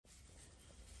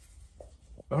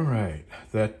All right,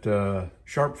 that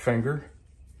sharp finger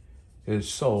is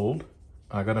sold.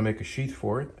 I gotta make a sheath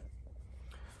for it.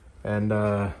 And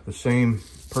the same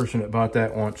person that bought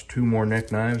that wants 2 more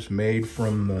neck knives made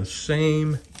from the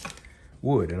same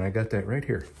wood, and I got that right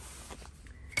here.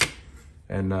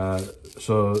 And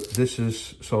so this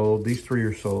is sold, these 3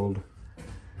 are sold.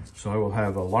 So I will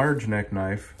have a large neck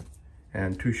knife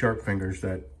and 2 sharp fingers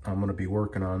that I'm gonna be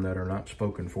working on that are not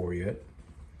spoken for yet.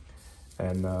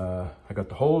 And I got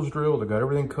the holes drilled, I got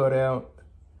everything cut out.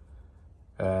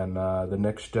 And the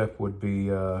next step would be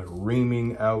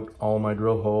reaming out all my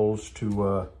drill holes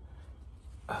to,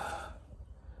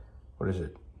 what is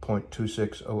it,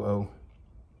 0.2600.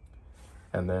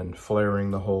 And then flaring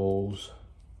the holes.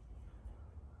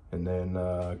 And then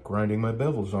grinding my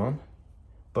bevels on.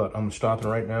 But I'm stopping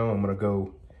right now. I'm gonna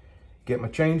go get my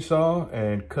chainsaw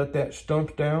and cut that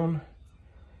stump down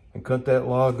and cut that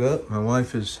log up. My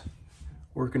wife is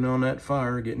working on that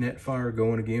fire, getting that fire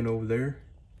going again over there.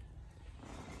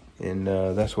 And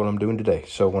that's what I'm doing today.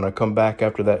 So when I come back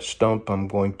after that stump, I'm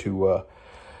going to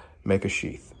make a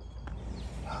sheath.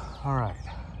 All right.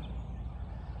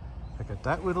 I got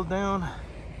that whittled down.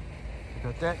 I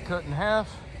got that cut in half.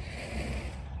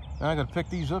 Now I gotta pick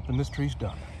these up and this tree's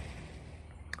done.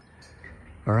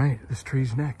 All right, this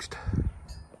tree's next.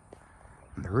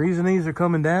 And the reason these are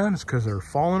coming down is because they're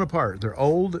falling apart. They're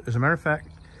old. As a matter of fact,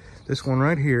 this one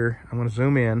right here, I'm gonna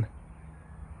zoom in,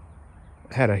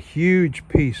 had a huge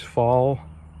piece fall,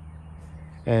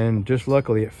 and just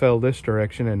luckily it fell this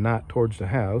direction and not towards the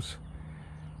house.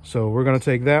 So we're gonna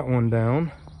take that one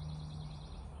down.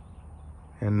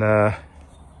 And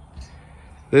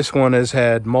this one has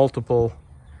had multiple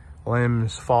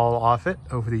limbs fall off it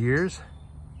over the years.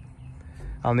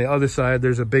 On the other side,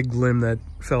 there's a big limb that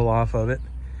fell off of it.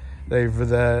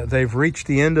 They've reached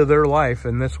the end of their life,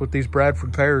 and that's what these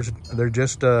Bradford pears, they're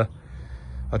just a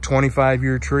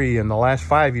 25-year tree. In the last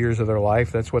 5 years of their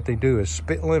life, that's what they do, is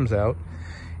spit limbs out,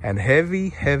 and heavy,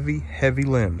 heavy, heavy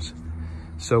limbs.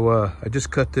 So I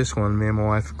just cut this one. Me and my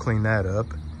wife cleaned that up.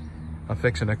 I'm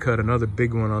fixing to cut another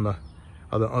big one on the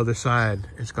other side.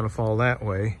 It's gonna fall that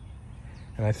way,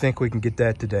 and I think we can get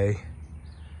that today.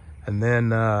 And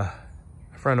then a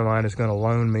friend of mine is gonna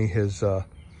loan me his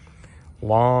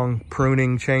long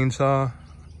pruning chainsaw.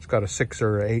 It's got a 6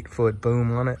 or 8 foot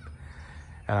boom on it.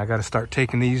 And I gotta start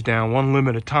taking these down one limb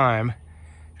at a time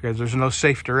because there's no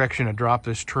safe direction to drop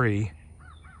this tree.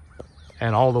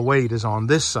 And all the weight is on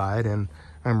this side, and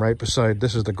I'm right beside,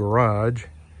 this is the garage,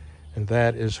 and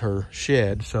that is her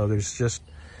shed. So there's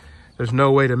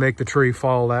no way to make the tree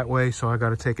fall that way. So I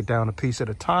gotta take it down a piece at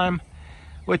a time,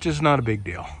 which is not a big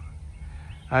deal.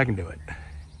 I can do it.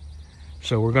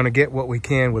 So we're gonna get what we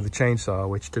can with the chainsaw,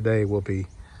 which today will be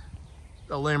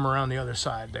the limb around the other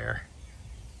side there.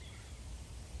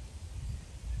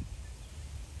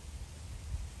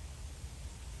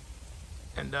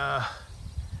 And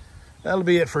that'll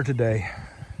be it for today.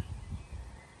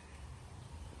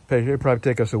 It'll probably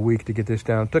take us a week to get this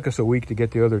down. It took us a week to get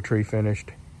the other tree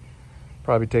finished.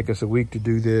 Probably take us a week to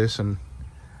do this, and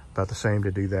about the same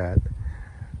to do that.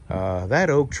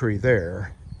 That oak tree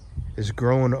there is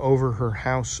growing over her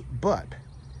house butt.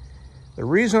 The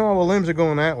reason all the limbs are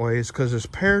going that way is because this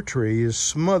pear tree is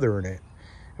smothering it.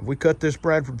 If we cut this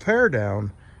Bradford pear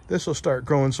down, this will start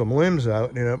growing some limbs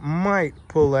out, and it might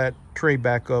pull that tree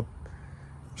back up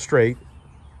straight.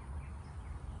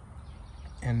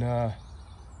 And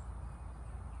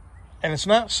it's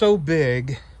not so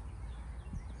big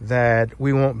that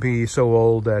we won't be so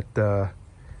old that,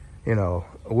 you know,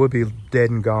 we'll be dead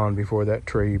and gone before that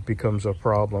tree becomes a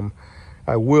problem.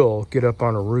 I will get up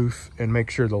on a roof and make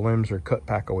sure the limbs are cut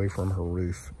back away from her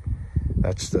roof.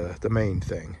 That's the main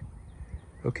thing.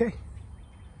 Okay,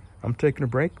 I'm taking a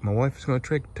break. My wife is going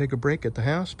to take a break at the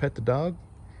house, pet the dog,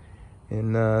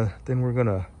 and then we're going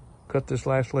to cut this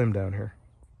last limb down here.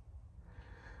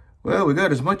 Well, we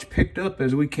got as much picked up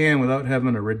as we can without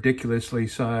having a ridiculously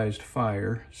sized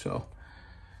fire. So,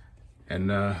 and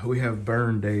we have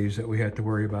burn days that we have to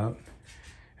worry about.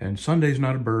 And Sunday's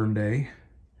not a burn day.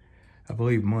 I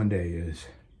believe Monday is.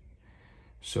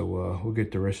 So we'll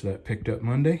get the rest of that picked up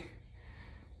Monday.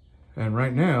 And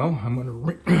right now, I'm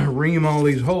gonna ream all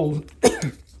these holes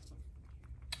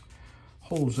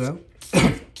out.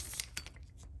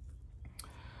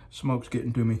 Smoke's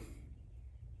getting to me.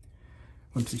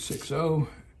 1260.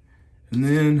 And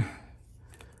then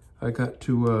I got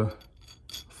to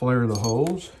flare the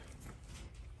holes.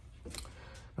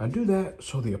 I do that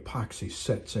so the epoxy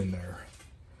sets in there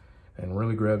and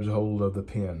really grabs a hold of the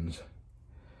pins.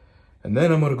 And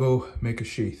then I'm gonna go make a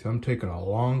sheath. I'm taking a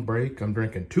long break. I'm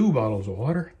drinking 2 bottles of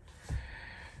water.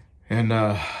 And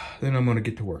then I'm gonna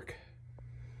get to work.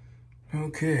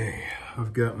 Okay,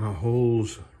 I've got my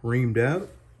holes reamed out.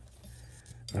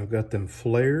 I've got them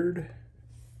flared.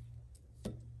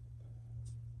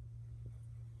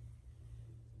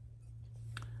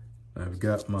 I've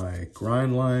got my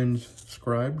grind lines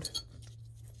scribed.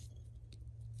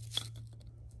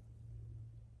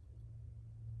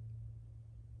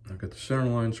 I've got the center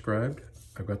line scribed.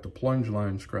 I've got the plunge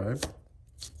line scribed.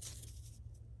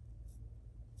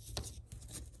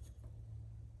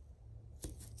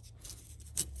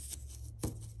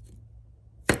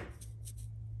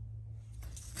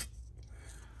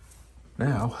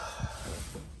 Now,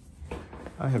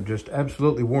 I have just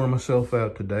absolutely worn myself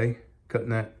out today, cut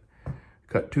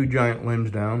 2 giant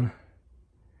limbs down,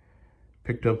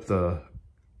 picked up the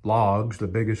logs, the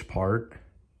biggest part,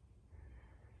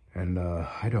 and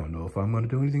I don't know if I'm going to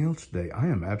do anything else today. I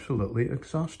am absolutely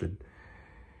exhausted.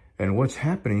 And what's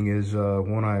happening is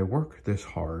when I work this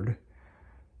hard,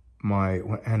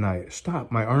 and I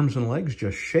stop, my arms and legs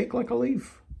just shake like a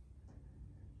leaf.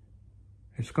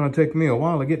 It's going to take me a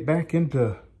while to get back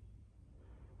into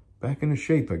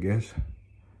shape, I guess.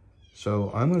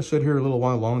 So I'm going to sit here a little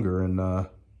while longer, and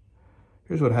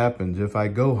here's what happens. If I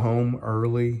go home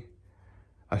early,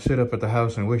 I sit up at the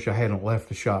house and wish I hadn't left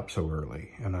the shop so early.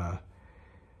 And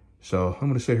so I'm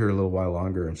going to sit here a little while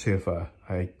longer and see if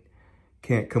I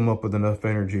can't come up with enough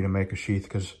energy to make a sheath,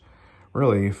 because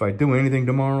really, if I do anything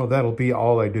tomorrow, that'll be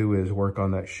all I do is work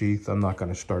on that sheath. I'm not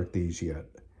going to start these yet.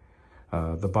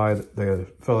 The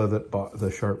fella that bought the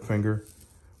sharp finger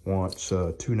wants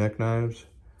 2 neck knives.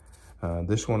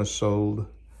 This one is sold.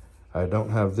 I don't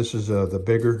have, this is the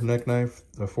bigger neck knife,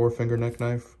 the 4-finger neck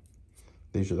knife.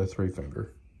 These are the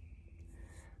 3-finger.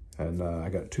 And I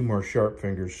got 2 more sharp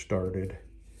fingers started.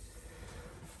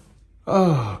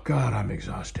 Oh God, I'm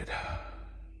exhausted.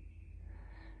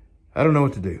 I don't know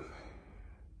what to do.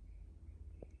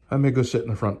 I may go sit in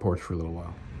the front porch for a little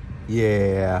while.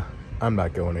 Yeah, I'm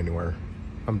not going anywhere.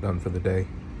 I'm done for the day.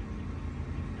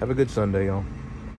 Have a good Sunday, y'all.